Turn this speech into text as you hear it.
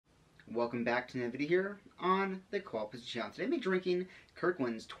Welcome back to another video here on the Co-op channel. Today I'm drinking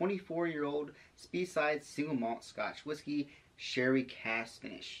Kirkland's 24-year-old Speyside single malt Scotch whiskey sherry cask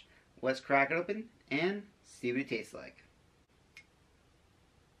finish. Let's crack it open and see what it tastes like.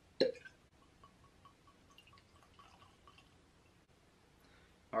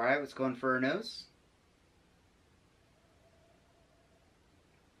 Alright, let's go in for a nose.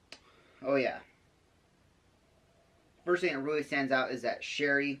 Oh yeah. First thing that really stands out is that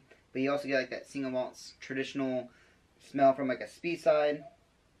sherry, but you also get like that single malt's traditional smell from like a Speyside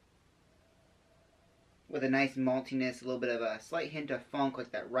with a nice maltiness, a little bit of a slight hint of funk,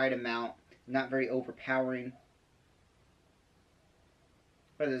 like that right amount, not very overpowering.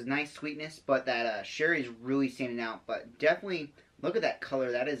 But there's nice sweetness, but that sherry is really standing out. But definitely look at that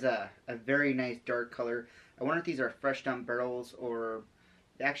color. That is a very nice dark color. I wonder if these are fresh dumped barrels or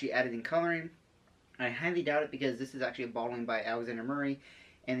they actually added in coloring. I highly doubt it because this is actually a bottling by Alexander Murray,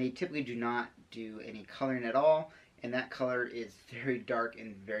 and they typically do not do any coloring at all, and that color is very dark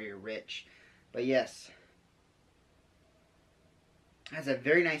and very rich. But yes, it has a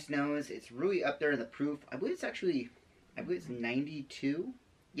very nice nose. It's really up there in the proof. I believe it's 92.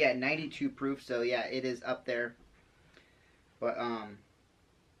 Yeah, 92 proof, so yeah, it is up there. But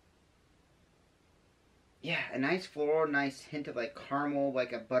yeah, a nice floral, nice hint of like caramel,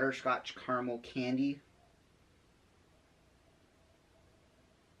 like a butterscotch caramel candy.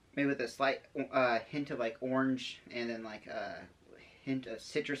 Maybe with a slight hint of like orange and then like a hint of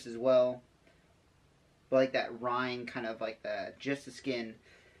citrus as well. But like that rind, kind of like just the skin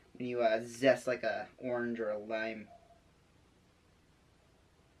when you zest like a orange or a lime.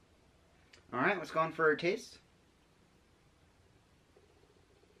 Alright, let's go on for a taste.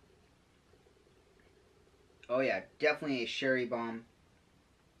 Oh yeah, definitely a sherry bomb.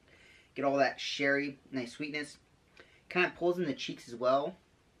 Get all that sherry, nice sweetness. Kind of pulls in the cheeks as well.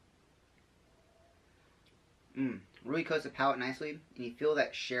 Really coats the palate nicely. And you feel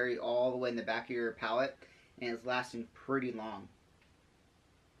that sherry all the way in the back of your palate. And it's lasting pretty long.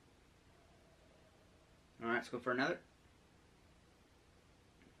 Alright, let's go for another.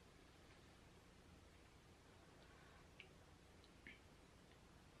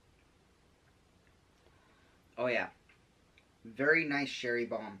 Oh yeah, very nice sherry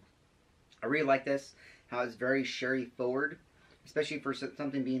bomb. I really like this, how it's very sherry forward, especially for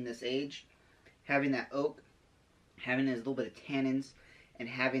something being this age. Having that oak, having this little bit of tannins, and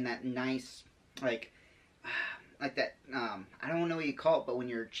having that nice, like that, I don't know what you call it, but when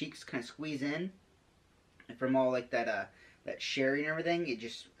your cheeks kind of squeeze in, and from all like that sherry and everything, it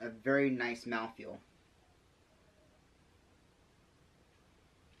just a very nice mouthfeel.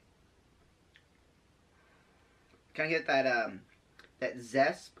 Kind of get that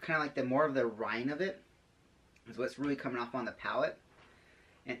zest, kind of like the more of the rind of it is what's really coming off on the palate,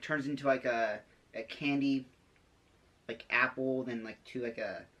 and it turns into like a candy, like apple, then like to like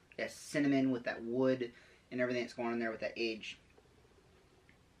a cinnamon with that wood and everything that's going on there with that age.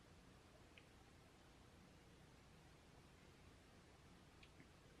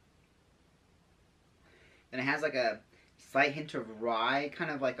 Then it has like a slight hint of rye, kind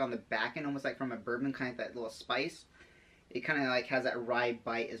of like on the back end, almost like from a bourbon, kind of that little spice. It kind of like has that rye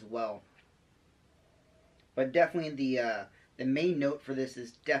bite as well. But definitely the main note for this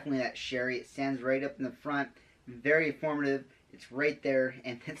is definitely that sherry. It stands right up in the front, very informative. It's right there,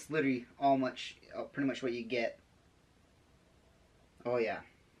 and that's literally pretty much what you get. Oh yeah,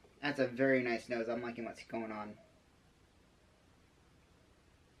 that's a very nice nose. I'm liking what's going on.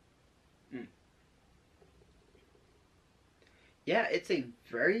 Yeah, it's a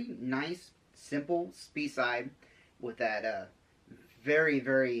very nice, simple Speyside with that very,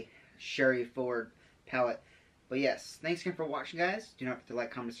 very sherry forward palate. But yes, thanks again for watching, guys. Do not forget to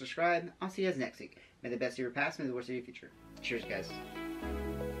like, comment, subscribe. I'll see you guys next week. May the best of your past, may the worst of your future. Cheers, guys.